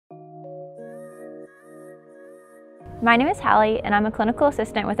My name is Hallie and I'm a clinical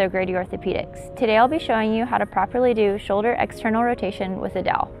assistant with O'Grady Orthopedics. Today I'll be showing you how to properly do shoulder external rotation with a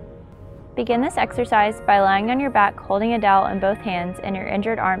dowel. Begin this exercise by lying on your back holding a dowel in both hands and your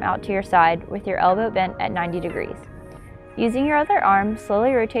injured arm out to your side with your elbow bent at 90 degrees. Using your other arm,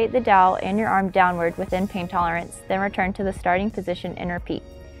 slowly rotate the dowel and your arm downward within pain tolerance, then return to the starting position and repeat.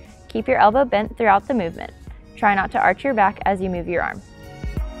 Keep your elbow bent throughout the movement. Try not to arch your back as you move your arm.